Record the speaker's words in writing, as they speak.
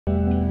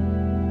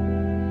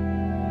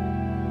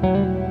Jackson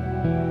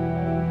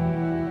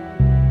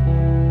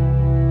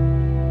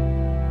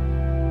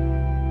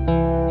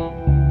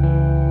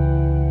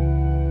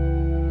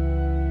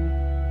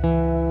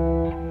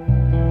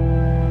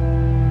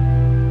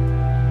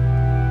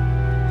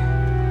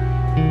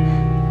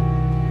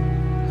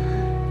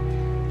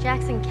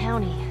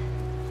County.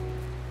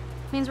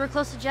 Means we're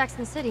close to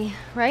Jackson City,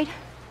 right?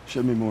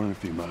 Should be more than a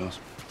few miles.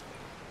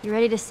 You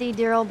ready to see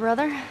dear old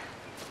brother?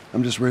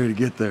 I'm just ready to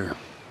get there.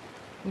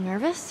 You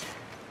nervous?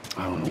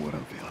 I don't know what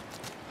I'm feeling.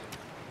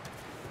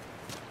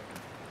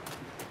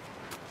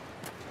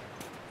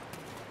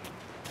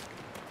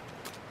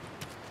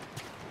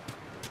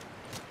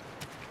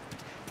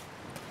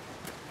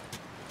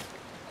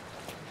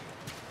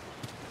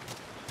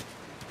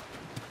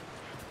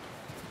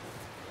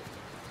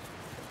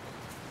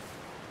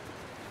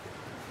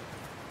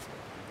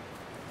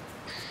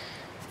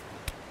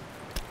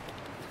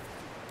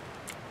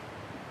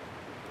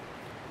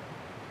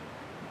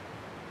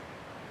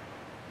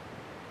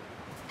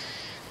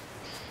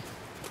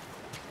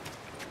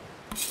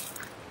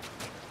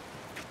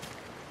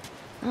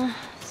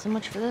 So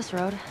much for this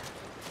road.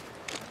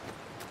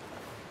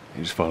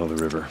 You just follow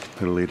the river.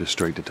 It'll lead us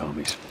straight to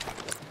Tommy's.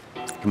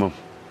 Come on.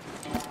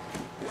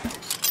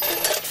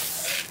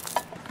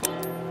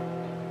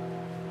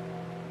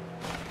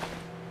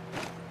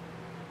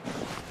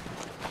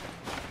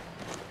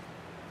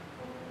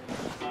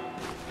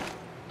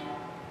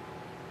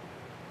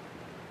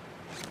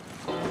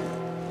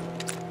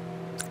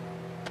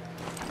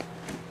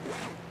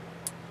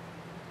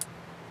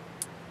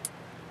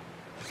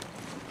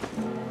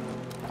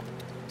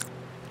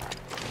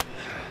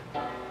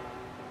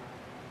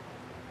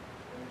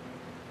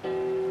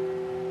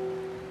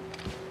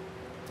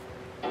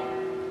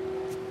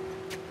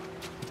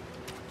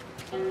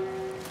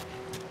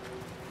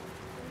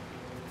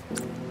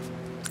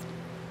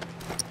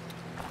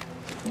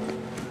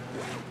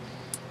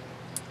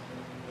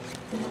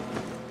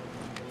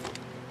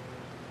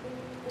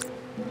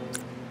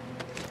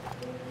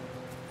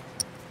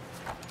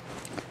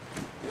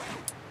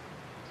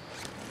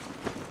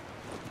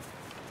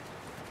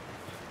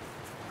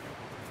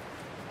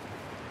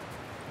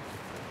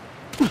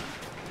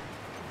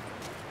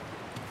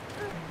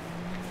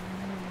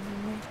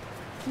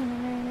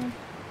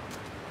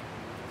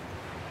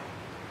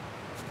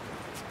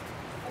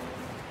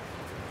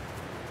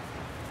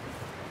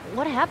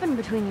 What happened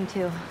between you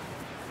two?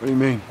 What do you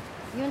mean?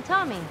 You and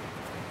Tommy.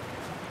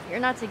 You're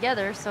not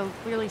together, so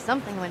clearly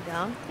something went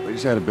down. We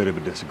just had a bit of a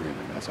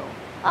disagreement, that's all.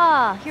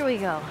 Ah, here we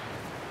go.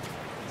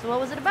 So what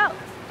was it about?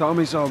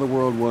 Tommy saw the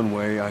world one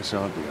way, I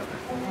saw it the other.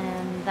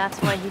 And that's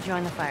why he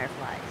joined the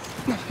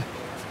Fireflies.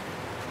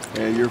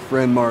 And your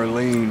friend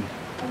Marlene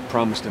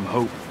promised him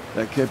hope.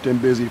 That kept him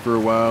busy for a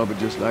while, but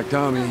just like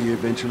Tommy, he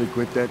eventually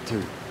quit that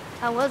too.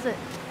 How was it?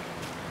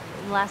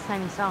 The last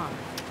time you saw him?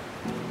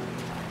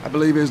 I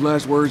believe his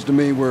last words to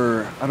me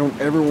were, I don't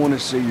ever want to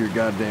see your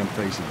goddamn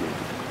face again.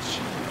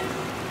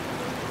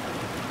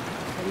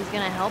 But he's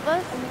gonna help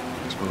us?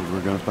 I suppose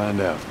we're gonna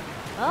find out.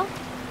 Well,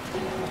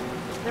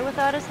 with or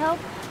without his help,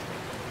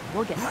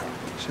 we'll get there.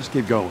 Let's just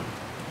keep going.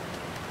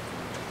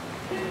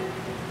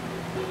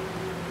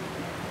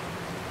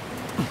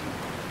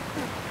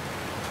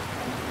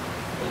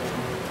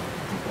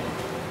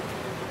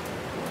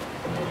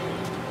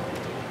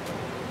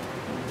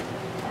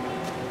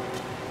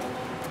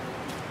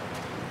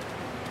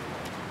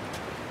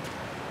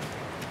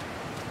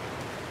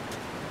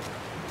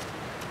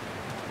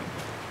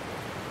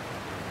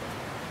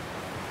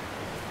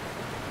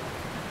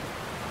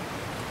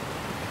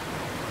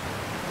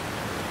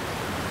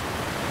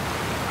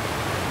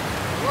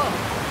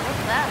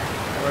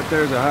 Right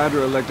there's a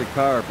hydroelectric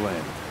power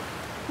plant.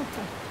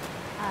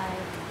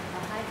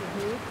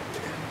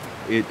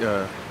 It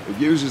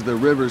uses the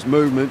river's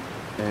movement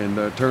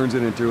and turns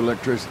it into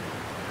electricity.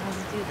 How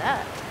does it do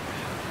that?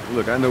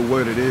 Look, I know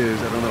what it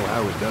is. I don't know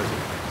how it does it.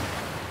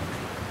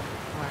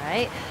 All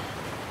right.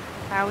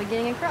 How are we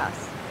getting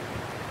across?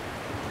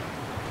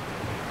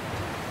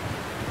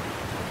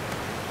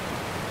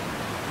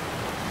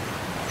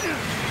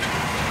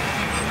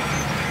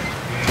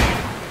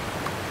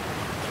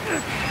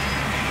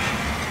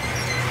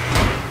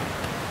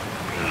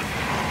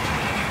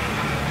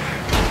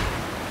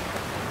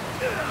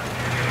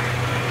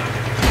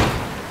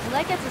 Well,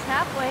 that gets us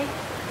halfway.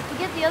 If we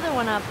get the other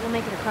one up, we'll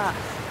make it across.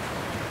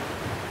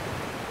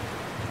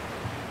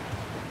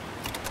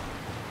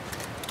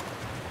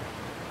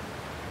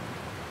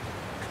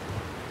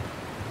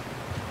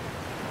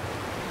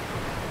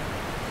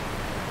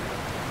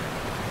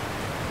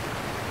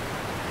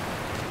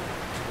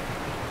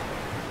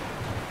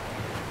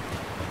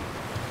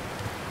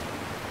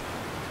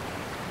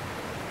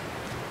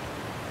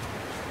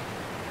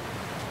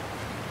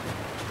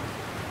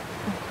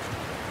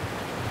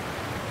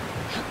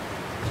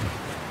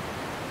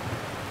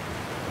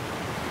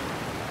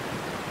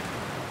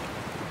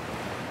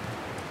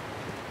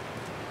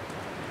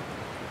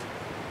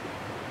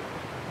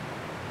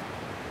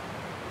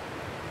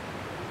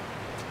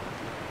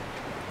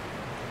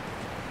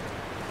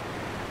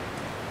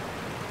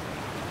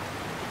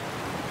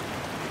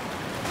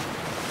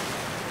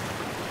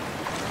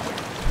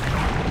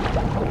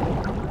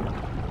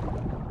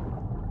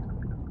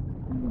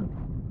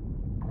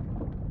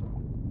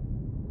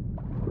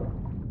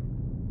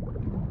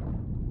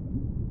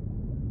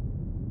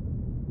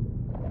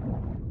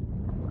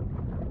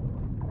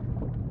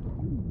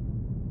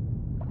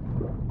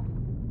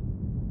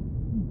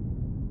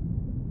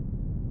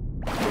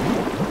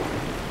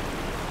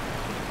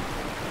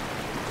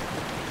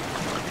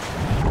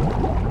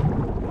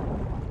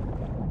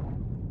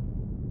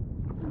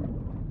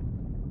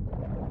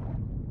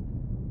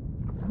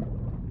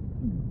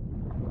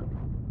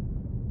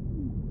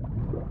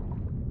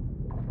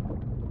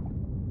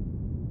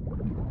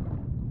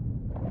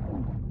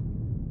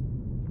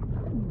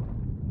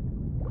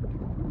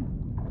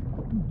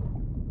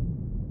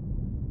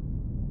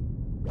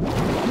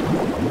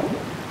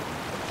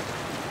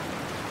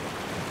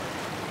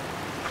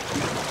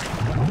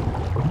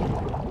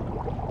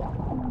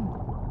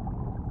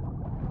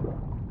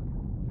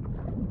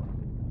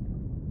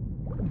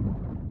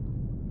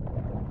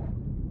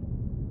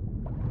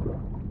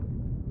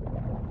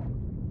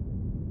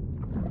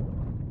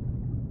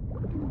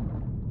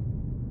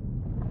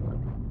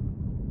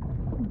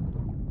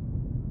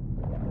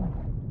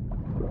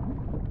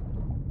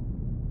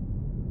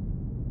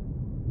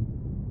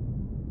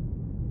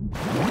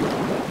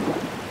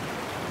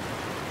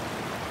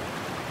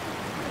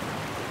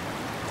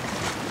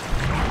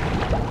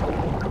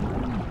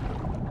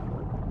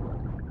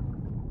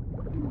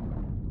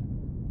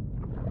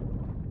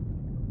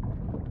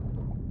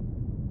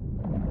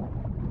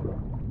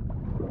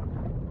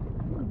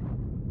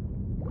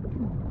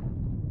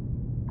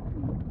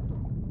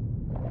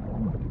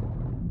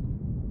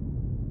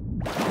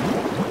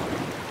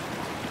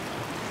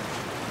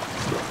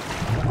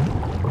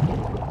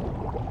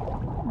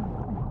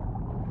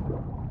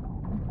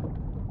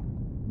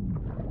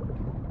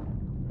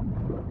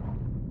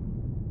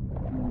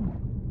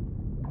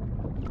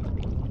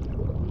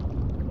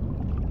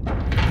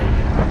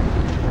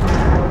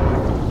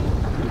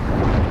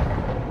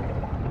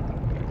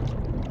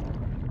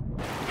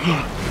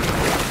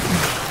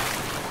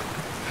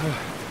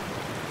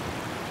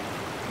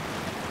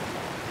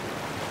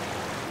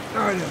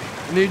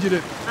 I need you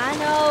to... I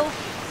know.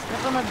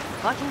 Step on the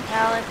fucking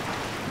pallet.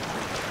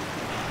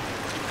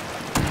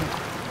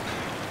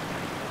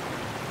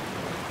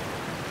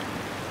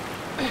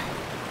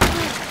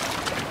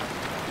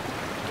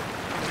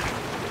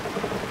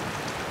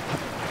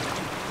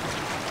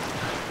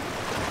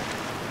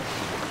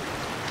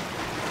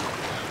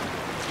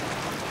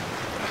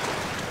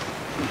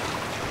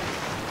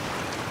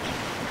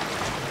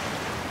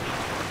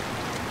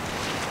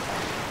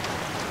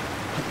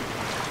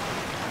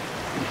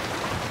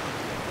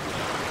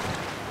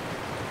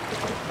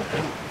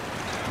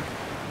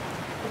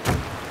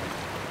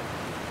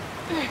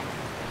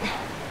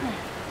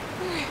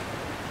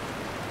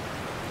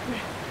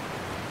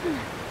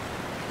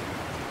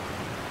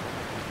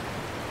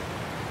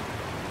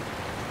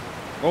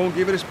 Go on,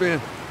 give it a spin.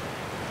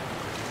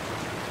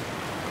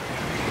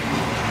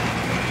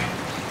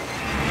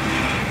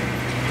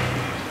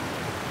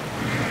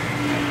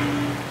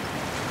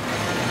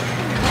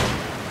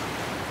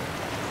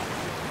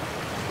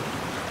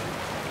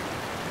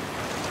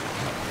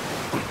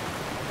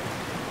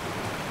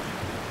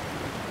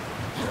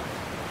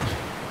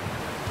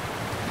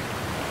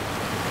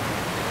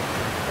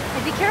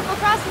 Hey, be careful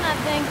crossing that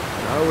thing.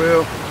 I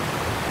will.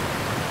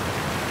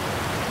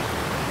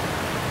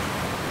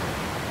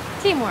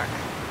 Teamwork.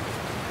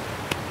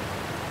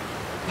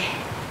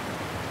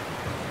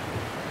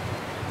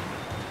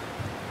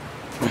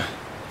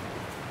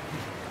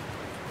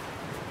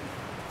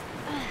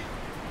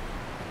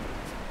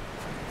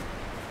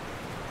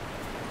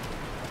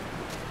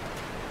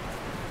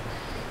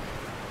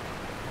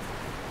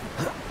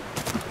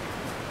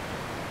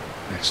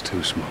 That's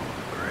too small of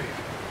a grave.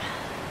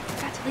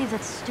 Forgot to leave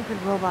that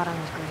stupid robot on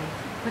his grave.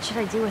 What should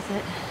I do with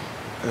it?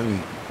 Ellie.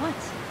 What?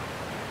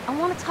 I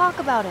want to talk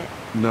about it.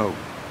 No.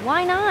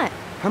 Why not?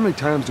 How many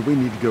times do we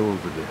need to go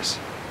over this?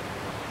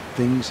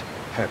 Things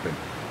happen,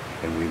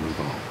 and we move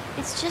on.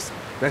 It's just...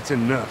 That's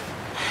enough.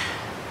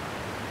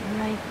 You're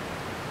right.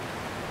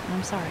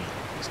 I'm sorry.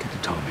 Let's get to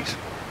Tommy's.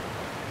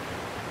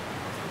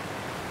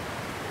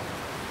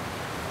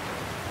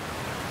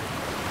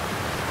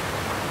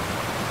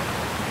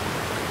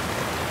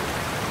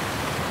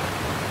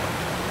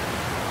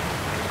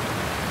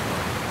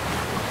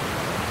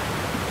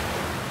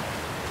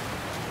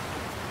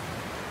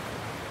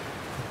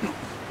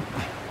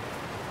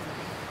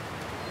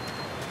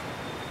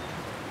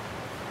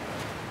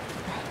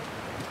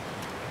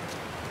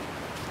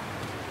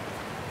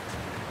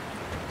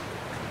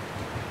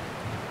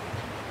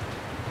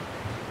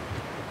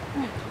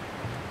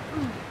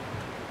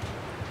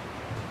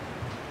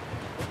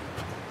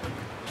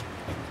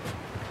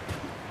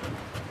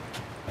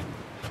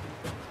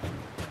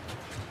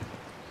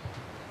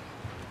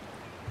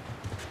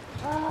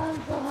 Oh,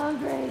 I'm so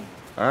hungry.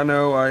 I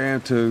know, I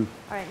am too.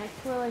 Alright,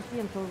 next twirl I see,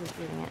 I'm totally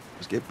eating it.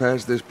 Let's get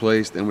past this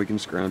place, then we can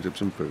scrounge up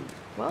some food.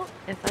 Well,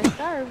 if I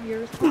starve,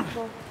 you're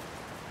responsible.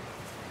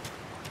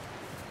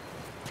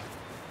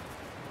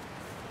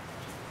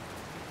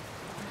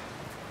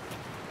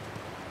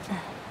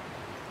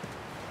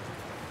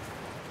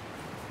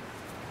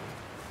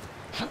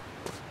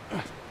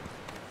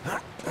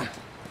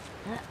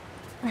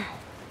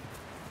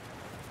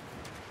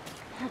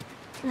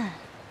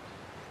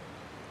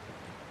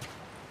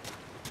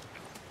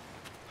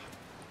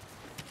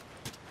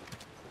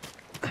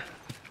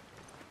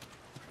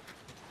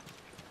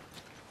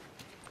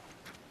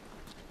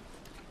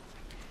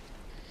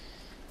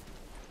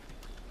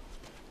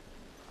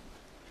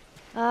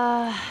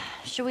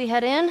 Should we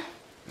head in?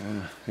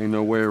 Ain't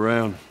no way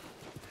around.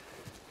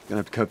 Gonna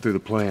have to cut through the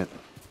plant.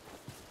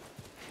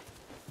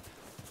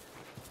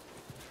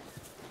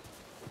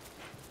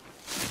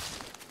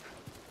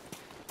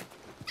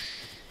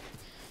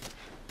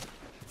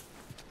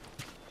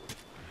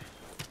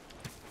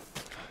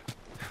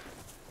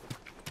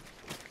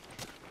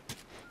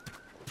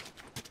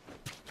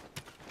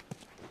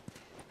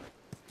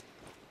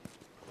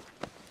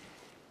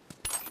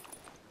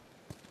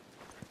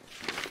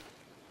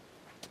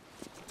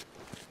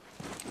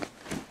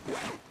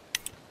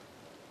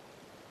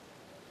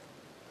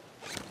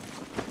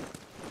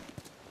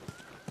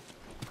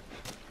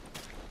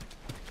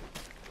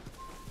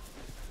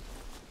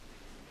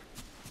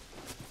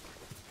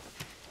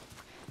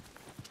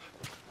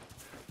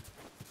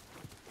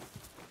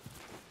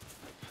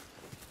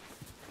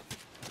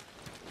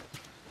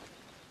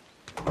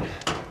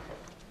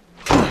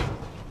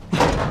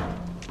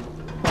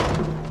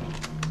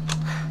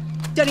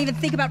 Don't even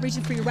think about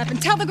reaching for your weapon.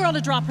 Tell the girl to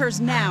drop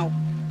hers now.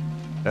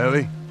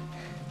 Ellie?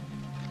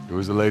 Do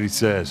as the lady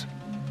says.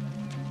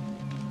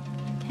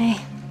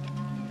 Hey.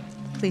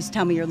 Please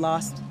tell me you're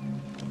lost.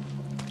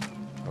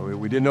 Oh,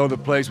 we didn't know the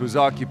place was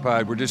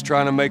occupied. We're just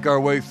trying to make our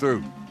way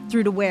through.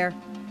 Through to where?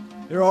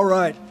 They're all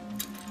right.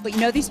 But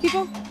you know these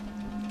people?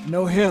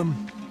 Know him.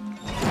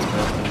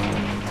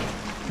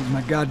 He's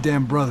my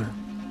goddamn brother.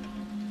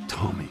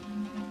 Tommy.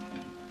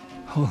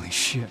 Holy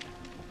shit.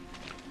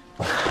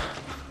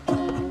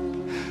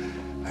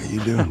 How you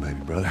doing, baby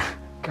brother?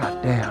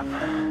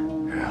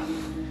 Goddamn. Yeah.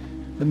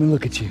 Let me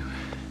look at you.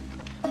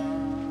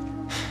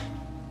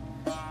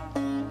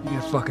 You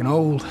fucking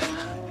old.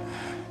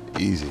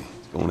 Easy.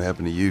 It's gonna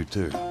happen to you,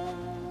 too.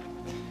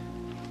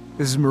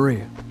 This is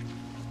Maria.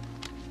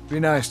 Be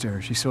nice to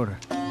her. She sort of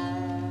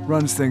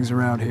runs things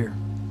around here.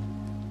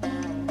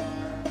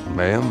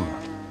 Ma'am,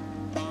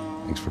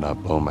 thanks for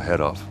not blowing my head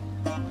off.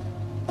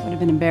 Would have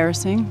been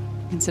embarrassing,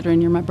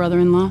 considering you're my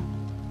brother-in-law.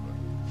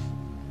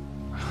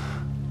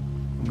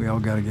 We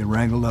all gotta get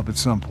wrangled up at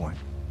some point.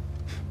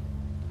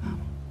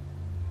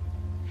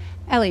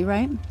 Ellie,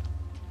 right?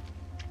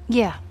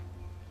 Yeah.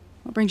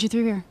 What brings you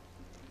through here?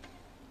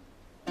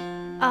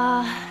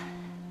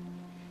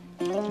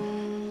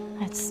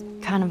 It's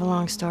kind of a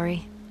long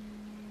story.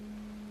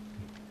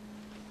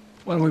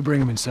 Why don't we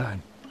bring him inside?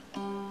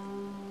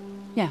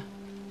 Yeah.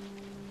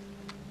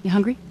 You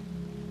hungry?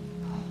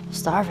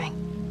 Starving.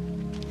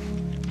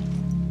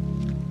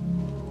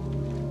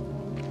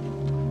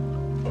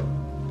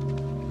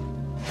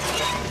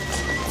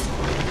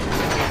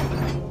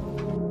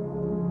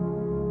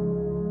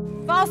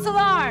 False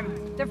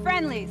alarm! They're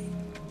friendlies.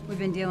 We've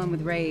been dealing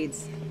with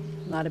raids.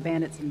 A lot of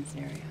bandits in this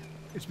area.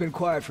 It's been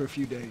quiet for a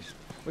few days.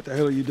 What the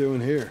hell are you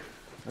doing here?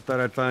 I thought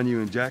I'd find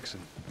you in Jackson.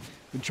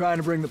 Been trying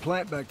to bring the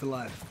plant back to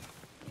life.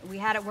 We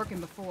had it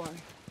working before,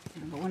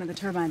 but one of the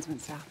turbines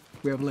went south.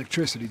 We have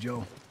electricity,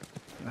 Joe.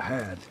 I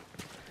had.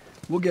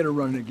 We'll get her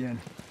running again.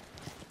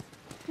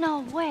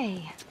 No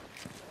way.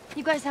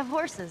 You guys have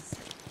horses.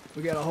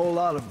 We got a whole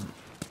lot of them.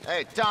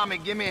 Hey, Tommy,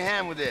 give me a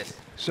hand with this.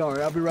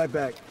 Sorry, I'll be right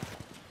back.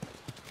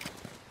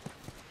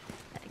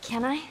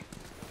 Can I?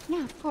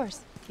 Yeah, of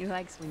course. He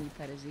likes when you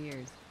cut his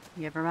ears.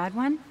 You ever ride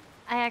one?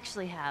 I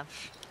actually have.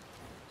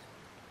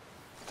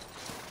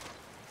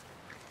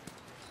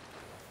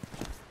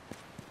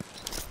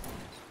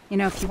 You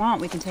know, if you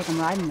want, we can take him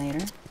riding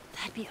later.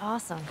 That'd be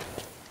awesome.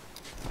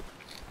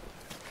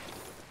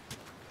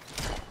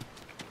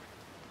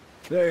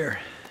 There.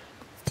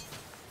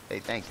 Hey,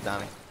 thanks,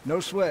 Tommy. No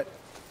sweat.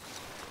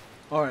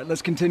 All right,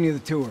 let's continue the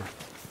tour.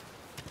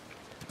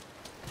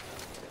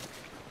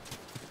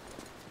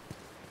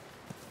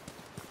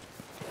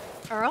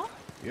 Earl?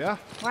 Yeah?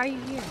 Why are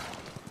you here?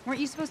 Weren't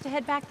you supposed to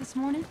head back this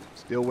morning?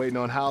 Still waiting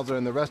on Hauser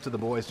and the rest of the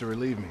boys to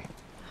relieve me.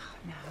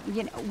 No,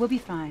 you know, we'll be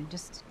fine.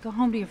 Just go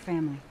home to your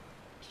family.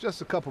 It's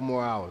just a couple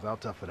more hours. I'll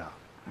tough it out.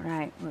 All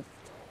right, look,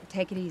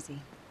 take it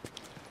easy.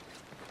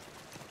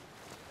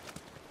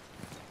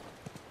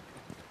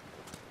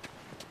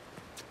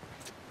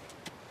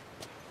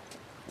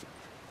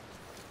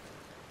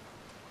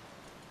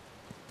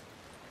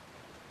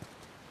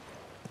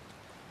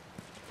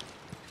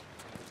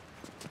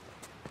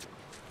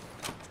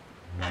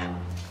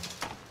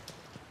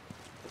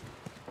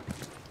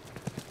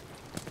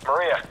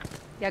 Maria,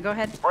 Yeah, go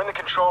ahead. we're in the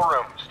control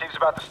room. Steve's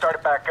about to start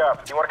it back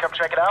up. You want to come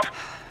check it out?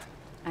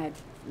 I'd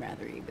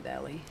rather eat with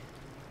Ellie.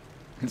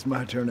 It's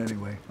my turn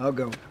anyway. I'll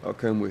go. I'll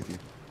come with you.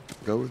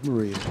 Go with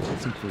Maria.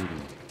 Get some food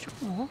in.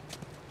 Joel?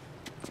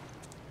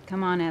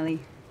 Come on,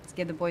 Ellie. Let's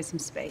give the boys some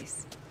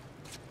space.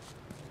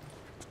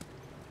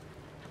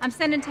 I'm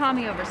sending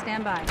Tommy over.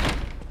 Stand by.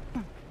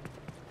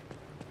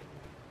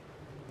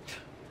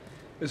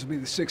 This will be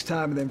the 6th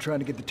time of them trying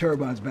to get the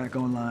turbines back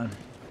online.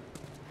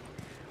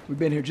 We've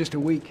been here just a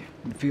week,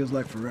 and it feels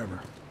like forever.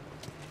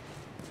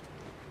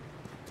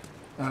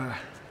 I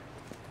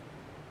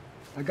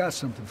got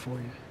something for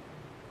you.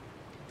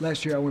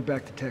 Last year I went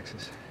back to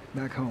Texas,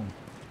 back home.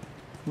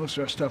 Most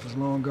of our stuff is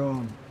long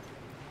gone.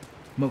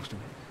 Most of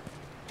it.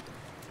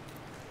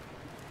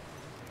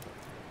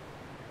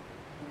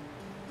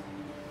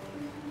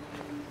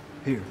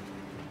 Here.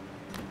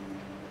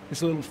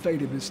 It's a little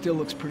faded, but it still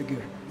looks pretty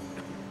good.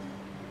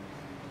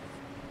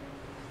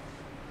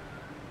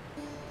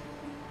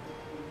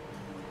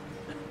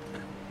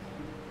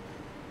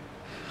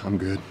 I'm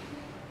good.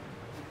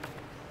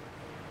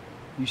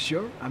 You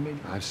sure? I mean...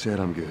 I've said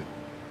I'm good.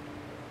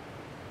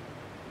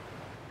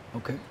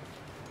 Okay.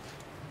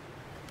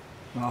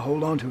 I'll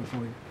hold on to it for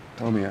you.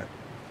 Tommy,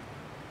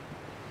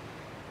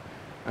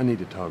 I need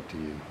to talk to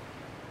you.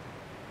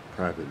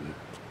 Privately.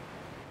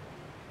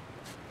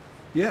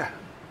 Yeah,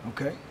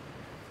 okay.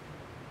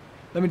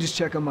 Let me just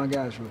check on my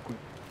guys real quick.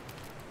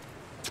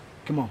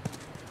 Come on.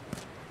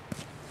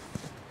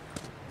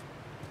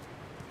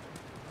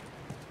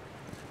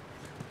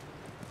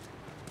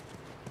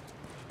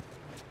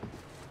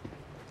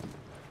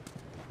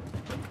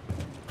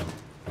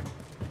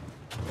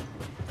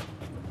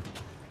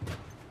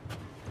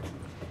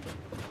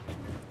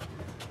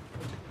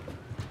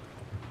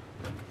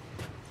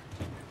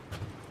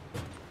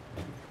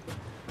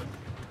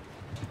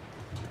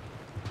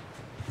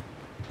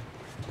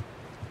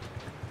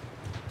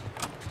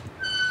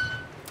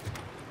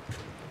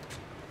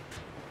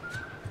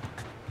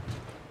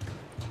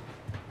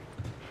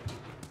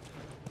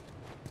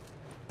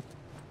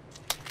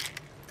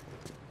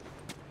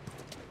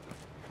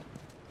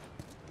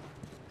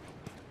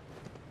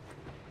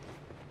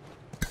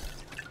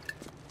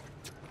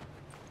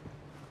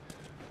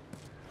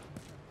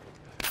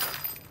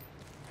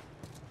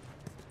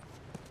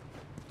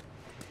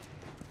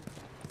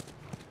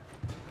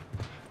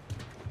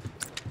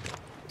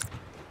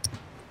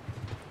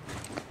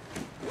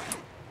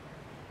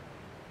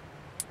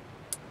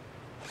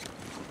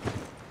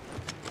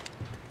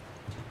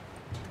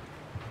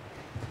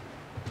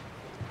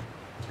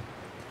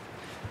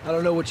 I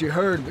don't know what you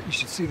heard, but you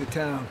should see the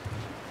town.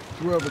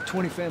 We're over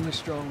 20 families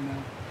strong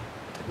now.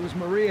 It was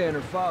Maria and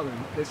her father.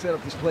 They set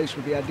up this place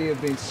with the idea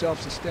of being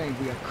self-sustained.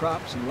 We got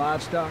crops and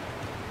livestock.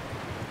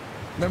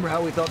 Remember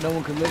how we thought no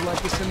one could live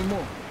like this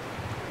anymore?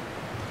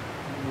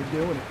 We're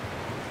doing it.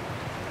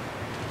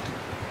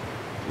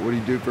 What do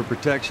you do for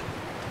protection?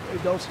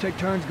 Adults take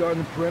turns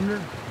guarding the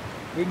perimeter.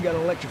 We even got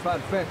an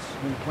electrified fence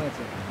when the plant's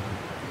up.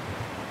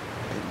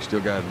 You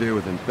still gotta deal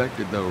with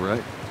infected though,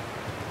 right?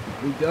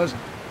 Who doesn't?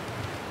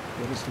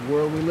 But it's the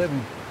world we live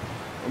in.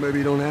 Or maybe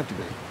you don't have to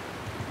be.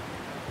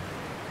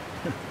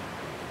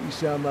 You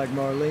sound like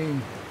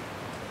Marlene.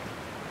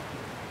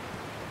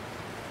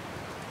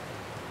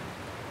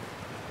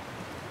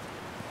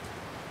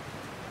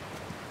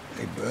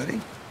 Hey,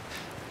 buddy.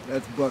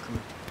 That's Buckley.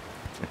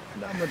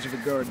 Not much of a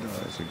guard dog.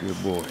 That's a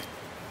good boy.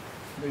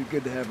 But he's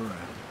good to have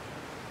around.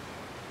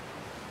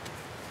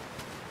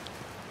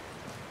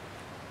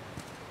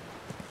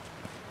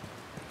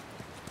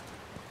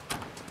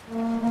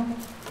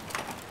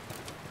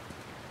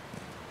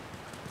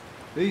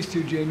 These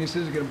two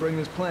geniuses are gonna bring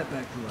this plant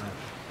back to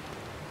life.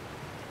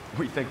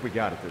 We think we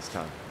got it this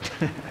time.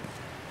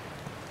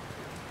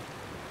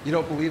 You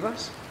don't believe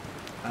us?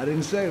 I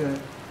didn't say that.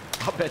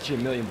 I'll bet you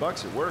 $1 million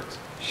it works.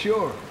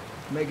 Sure.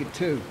 Make it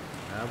 2.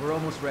 We're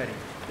almost ready.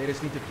 They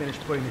just need to finish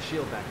putting the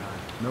shield back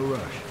on. No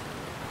rush.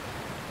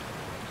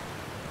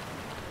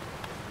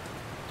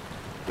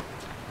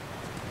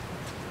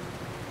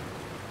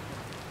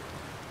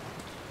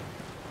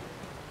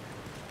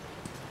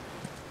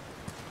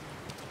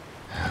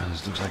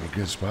 This looks like a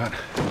good spot.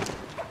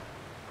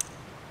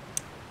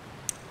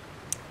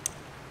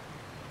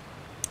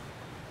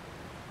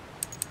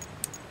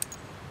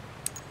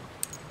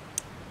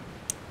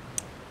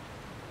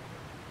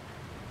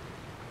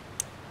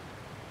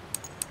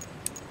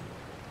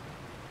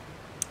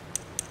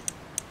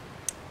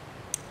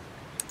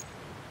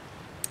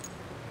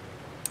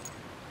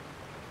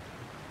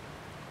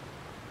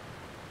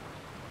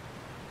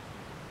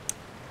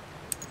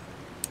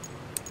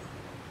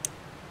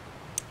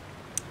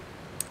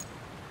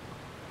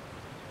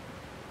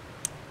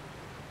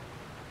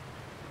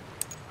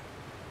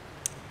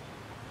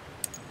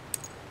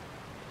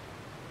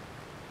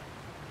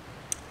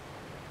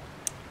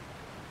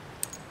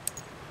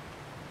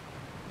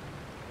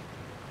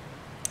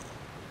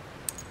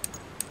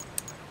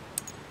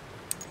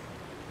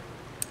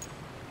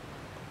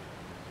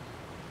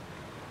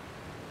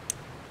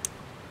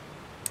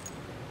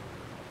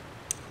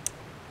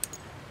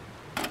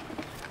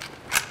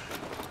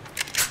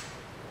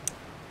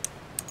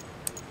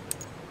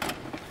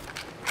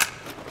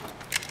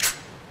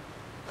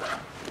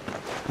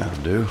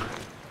 That'll do.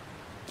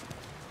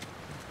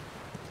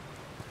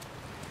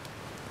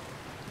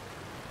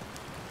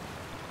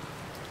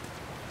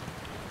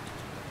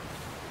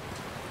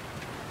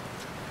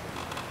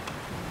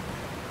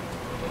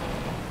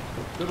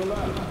 To the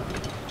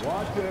left.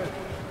 Watch it.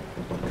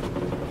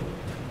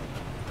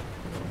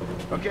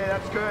 Okay,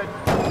 that's good.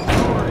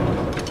 Forward.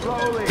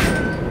 Slowly.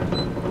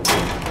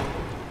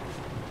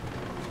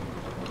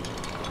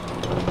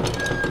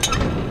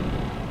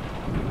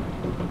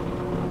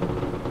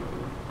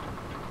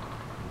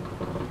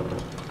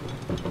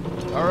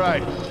 All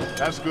right,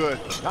 that's good.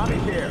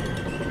 Tommy's here.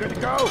 Good to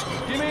go.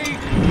 Give me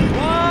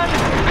 1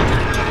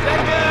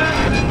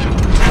 second.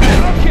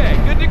 Okay,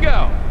 good to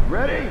go.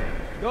 Ready?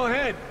 Go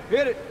ahead.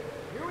 Hit it.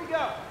 Here we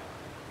go.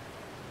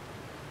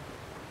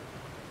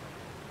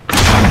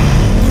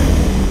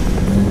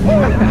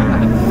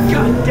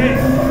 God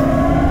damn!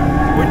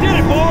 We did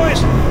it,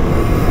 boys!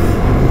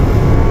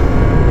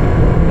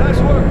 Nice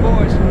work,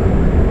 boys.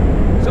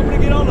 Somebody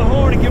get on the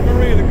horn and give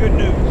Maria the good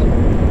news.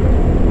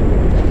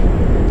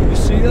 You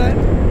see that?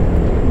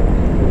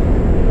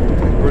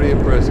 Pretty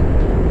impressive.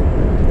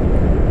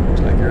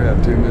 Looks like you're out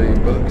 $2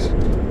 million.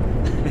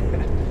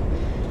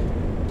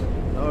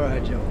 All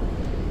right, Joe.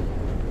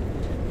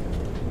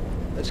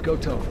 Let's go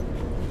talk.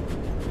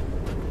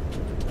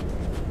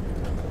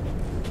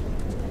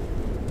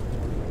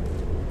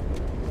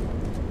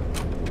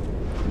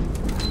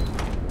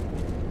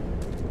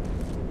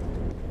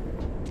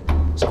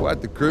 It's quite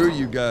the crew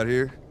you got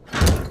here.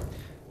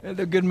 Yeah,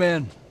 they're good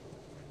men.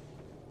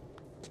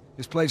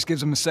 This place gives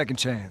them a second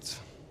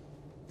chance.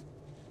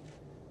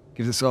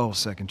 Gives us all a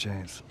second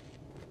chance.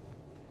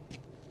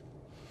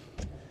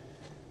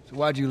 So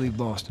why'd you leave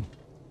Boston?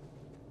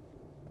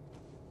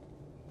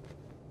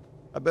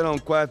 I've been on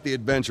quite the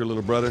adventure,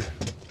 little brother.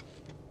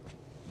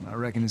 I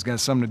reckon it's got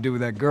something to do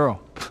with that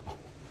girl.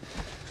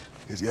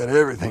 It's got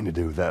everything to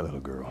do with that little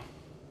girl.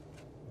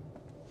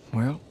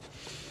 Well,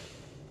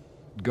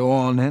 go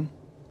on then.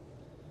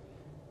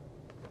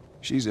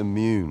 She's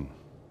immune.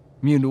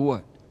 Immune to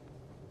what?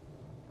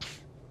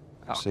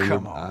 Oh, Seen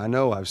come her, on. I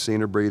know I've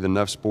seen her breathe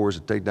enough spores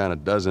to take down a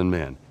dozen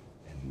men.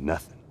 And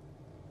nothing.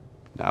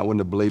 Now, I wouldn't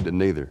have believed it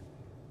neither.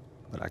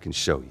 But I can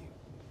show you.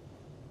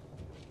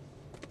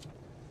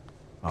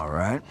 All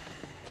right.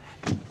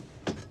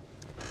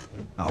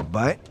 I'll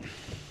bite.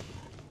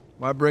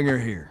 Why bring her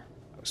here?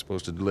 I was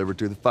supposed to deliver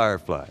to the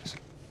Fireflies.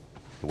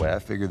 The way I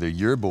figure they're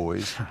your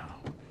boys,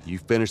 You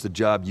finish the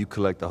job, you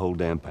collect the whole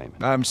damn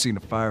payment. I haven't seen a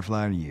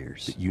Firefly in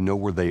years. You know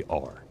where they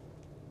are.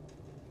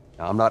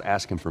 Now, I'm not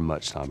asking for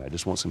much, Tommy. I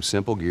just want some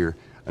simple gear,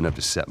 enough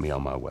to set me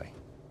on my way.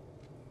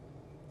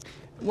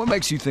 What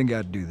makes you think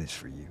I'd do this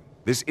for you?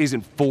 This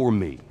isn't for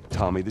me,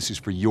 Tommy. This is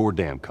for your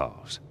damn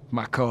cause.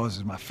 My cause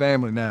is my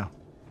family now.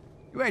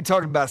 You ain't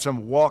talking about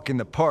some walk in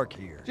the park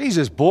here.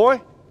 Jesus,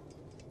 boy.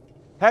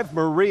 Have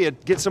Maria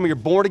get some of your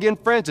born-again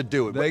friends to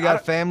do it. They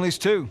got families,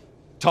 too.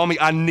 Tommy,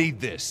 I need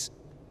this.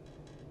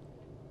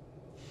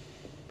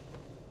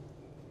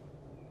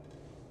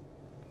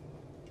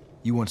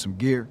 You want some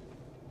gear?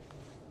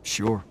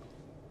 Sure.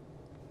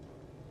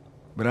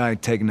 But I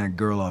ain't taking that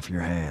girl off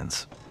your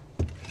hands.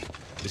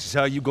 This is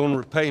how you gonna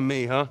repay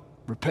me, huh?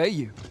 Repay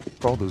you?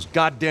 For all those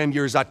goddamn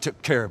years I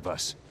took care of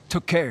us.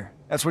 Took care?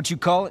 That's what you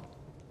call it?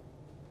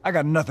 I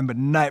got nothing but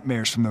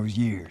nightmares from those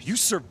years. You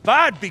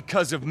survived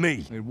because of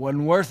me. It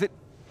wasn't worth it?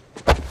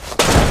 I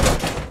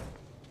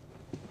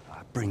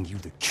bring you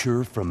the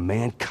cure from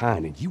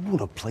mankind, and you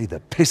wanna play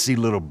the pissy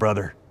little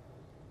brother?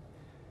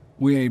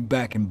 We ain't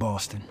back in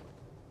Boston.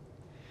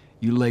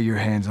 You lay your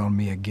hands on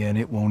me again,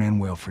 it won't end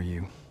well for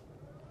you.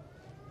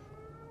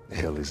 The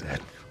hell is that?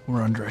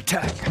 We're under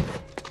attack.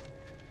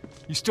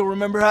 You still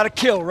remember how to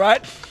kill,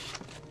 right?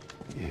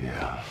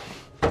 Yeah.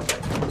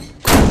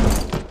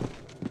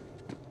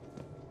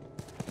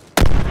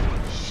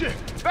 Shit!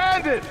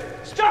 Bandit!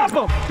 Stop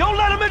him! Don't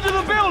let him into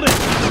the building!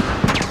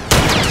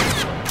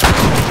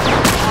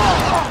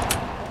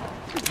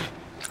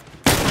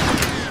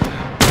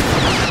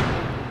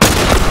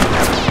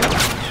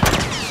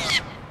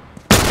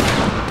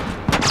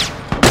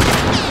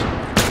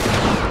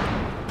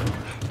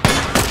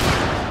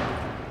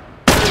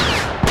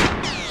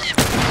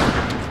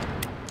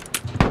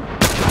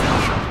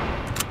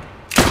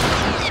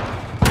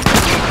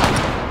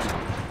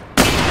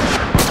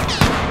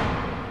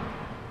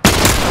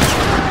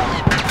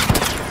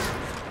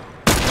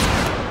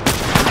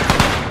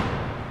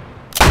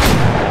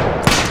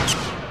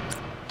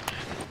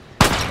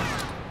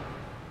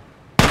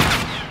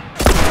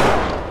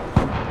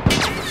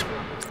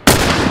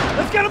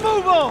 Let's get a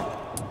move on!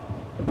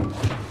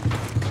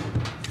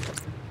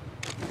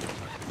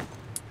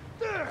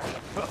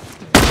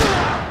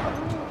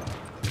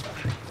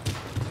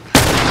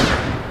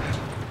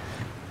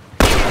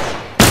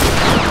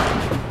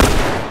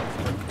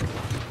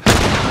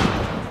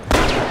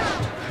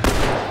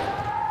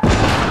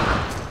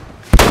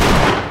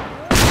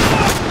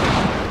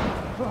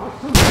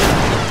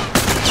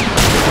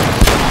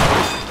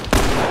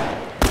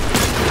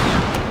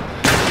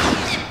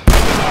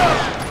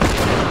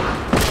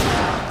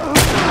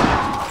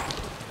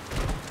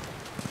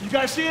 You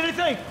guys see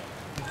anything?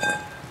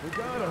 We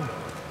got him.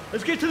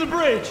 Let's get to the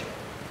bridge.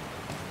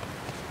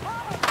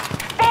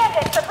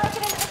 Bandits! They're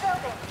breaking into the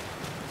building!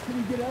 Can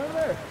you get out of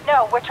there?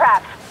 No, we're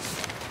trapped.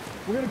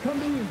 We're gonna come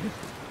to you. Just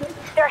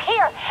stay... They're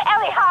here!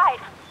 Ellie, hide!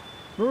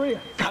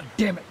 Maria! God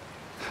damn it!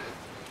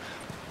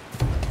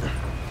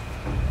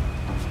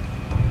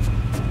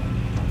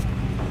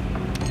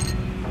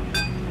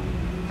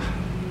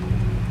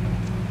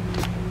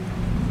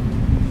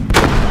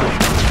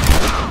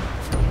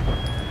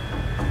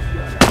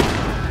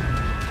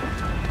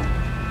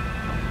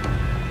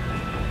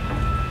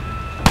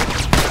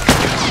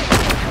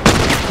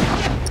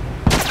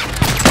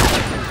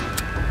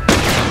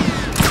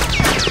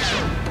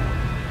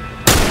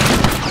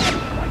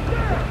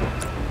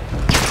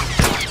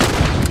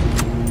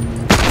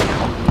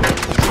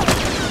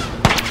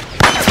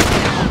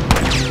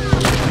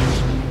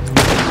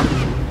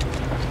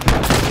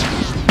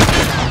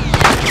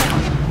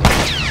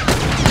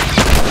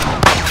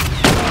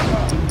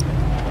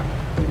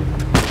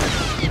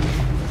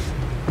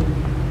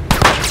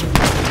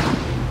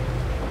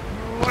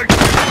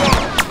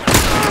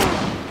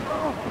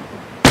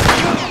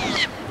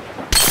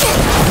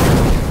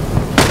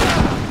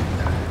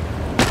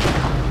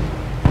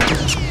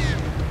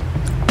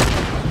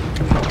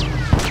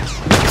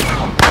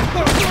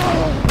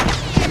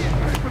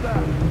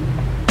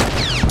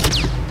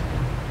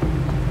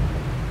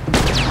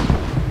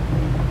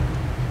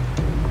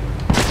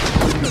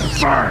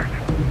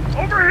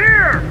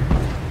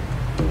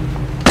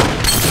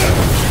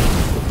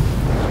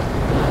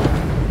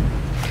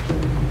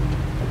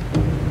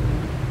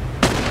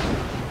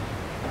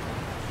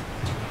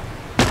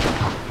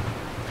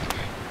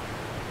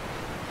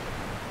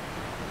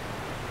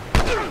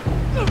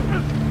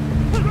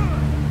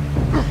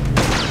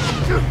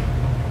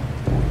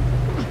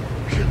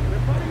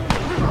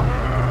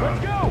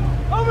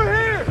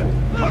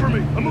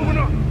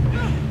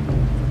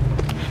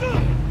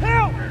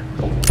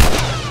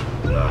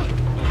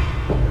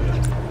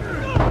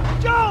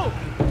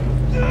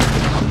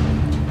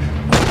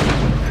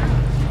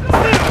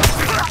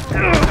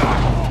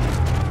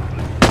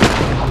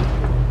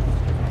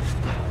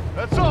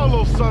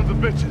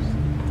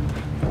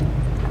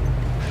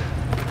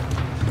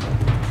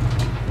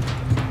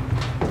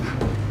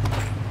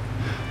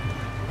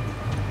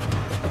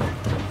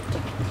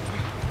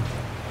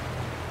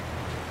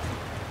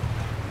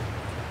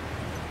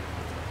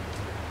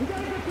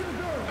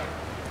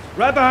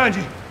 Right behind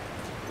you.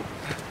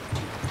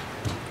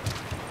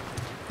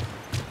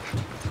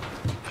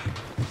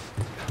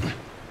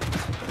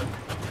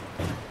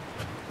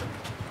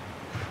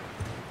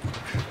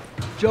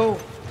 Joe,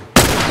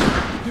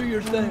 do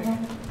your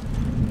thing.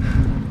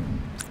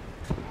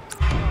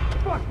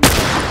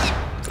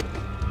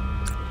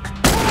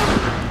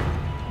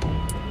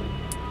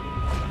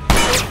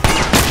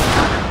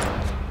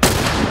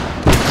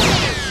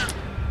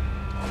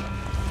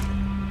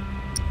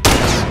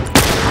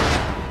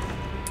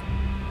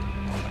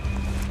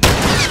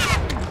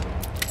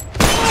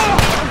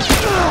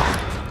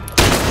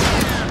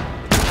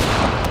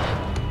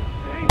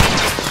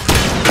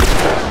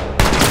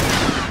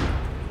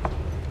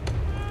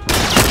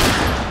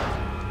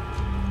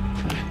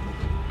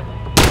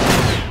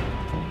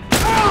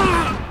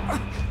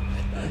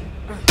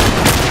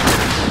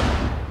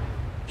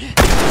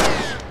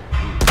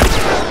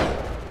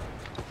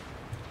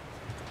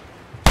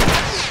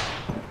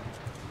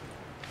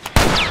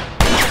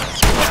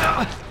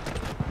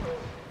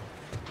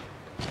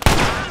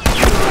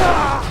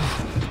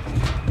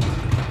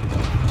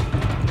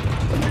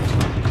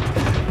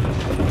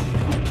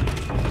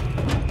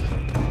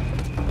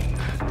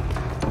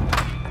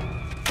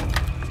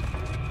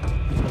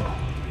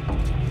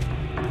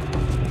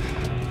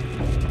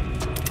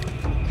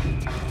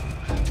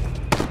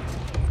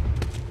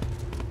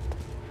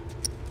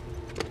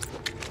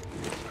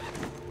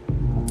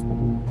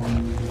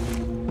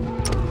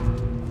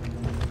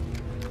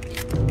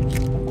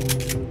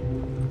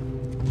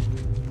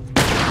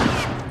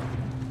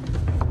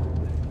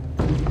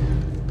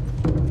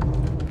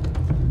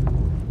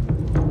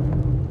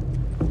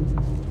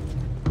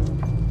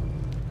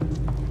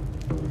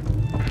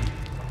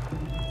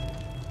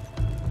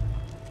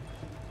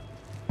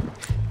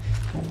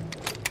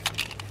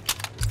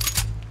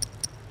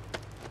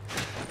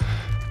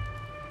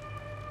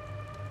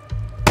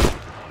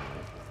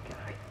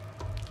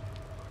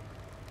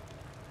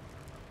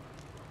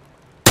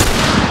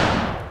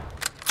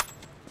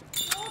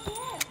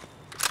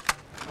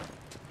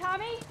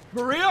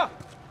 Maria?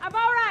 I'm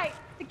all right.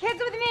 The kid's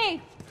with me.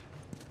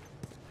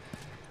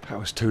 I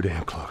was too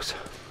damn close.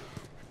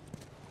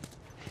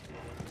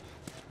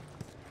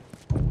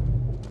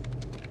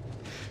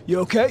 You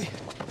okay?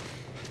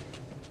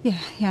 Yeah,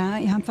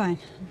 I'm fine.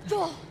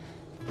 Joel!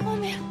 Oh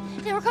man,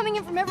 they were coming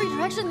in from every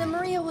direction, then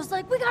Maria was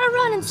like, we gotta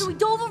run, and so we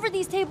dove over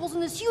these tables,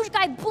 and this huge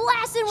guy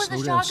blasted with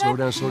a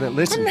shotgun. Slow down.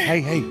 Listen,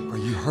 hey, are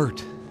you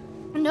hurt?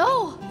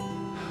 No.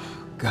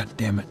 God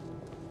damn it.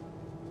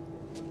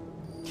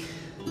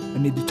 I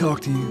need to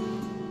talk to you.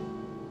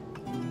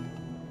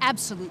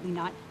 Absolutely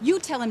not. You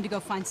tell him to go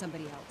find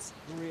somebody else.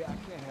 Maria, I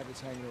can't have this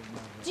hanging over my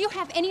head. Do you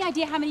have any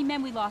idea how many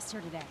men we lost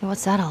here today?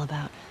 What's that all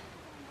about?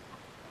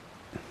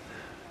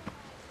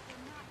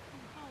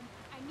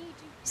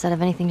 Does that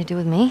have anything to do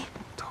with me?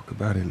 Talk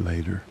about it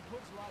later.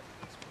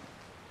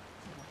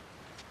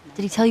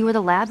 Did he tell you where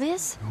the lab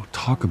is? We'll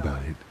talk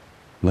about it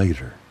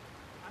later.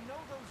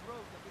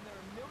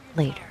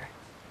 Later.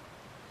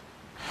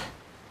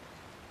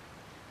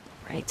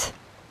 Right.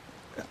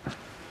 It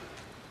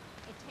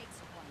takes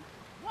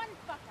one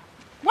fuck up.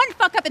 One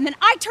fuck up and then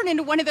I turn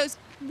into one of those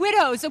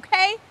widows,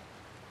 okay?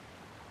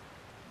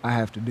 I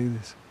have to do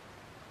this.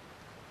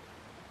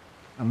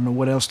 I don't know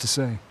what else to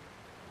say.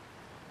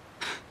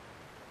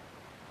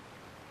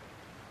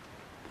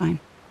 Fine.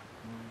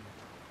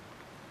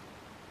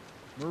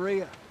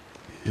 Maria.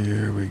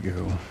 Here we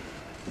go.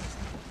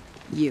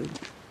 You.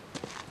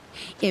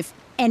 If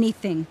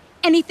anything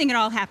at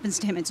all happens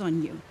to him, it's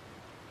on you.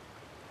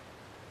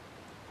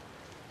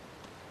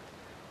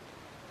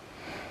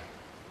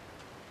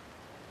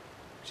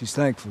 She's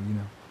thankful, you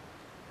know.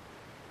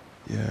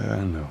 Yeah,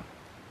 I know.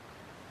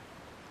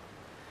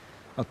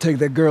 I'll take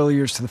that girl of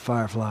yours to the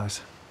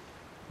Fireflies.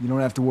 You don't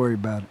have to worry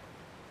about it.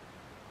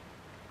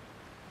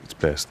 It's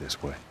best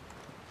this way.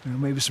 You know,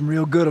 maybe some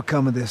real good will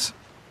come of this.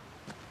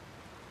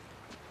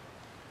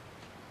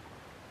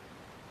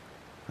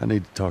 I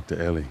need to talk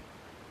to Ellie.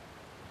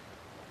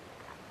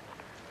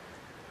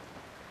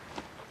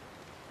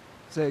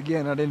 Say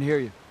again, I didn't hear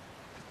you.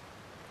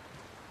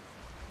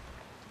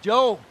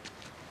 Joe!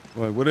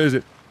 What is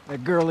it?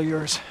 That girl of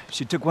yours.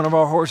 She took one of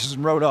our horses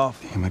and rode off.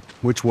 Damn it.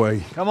 Which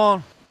way? Come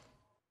on.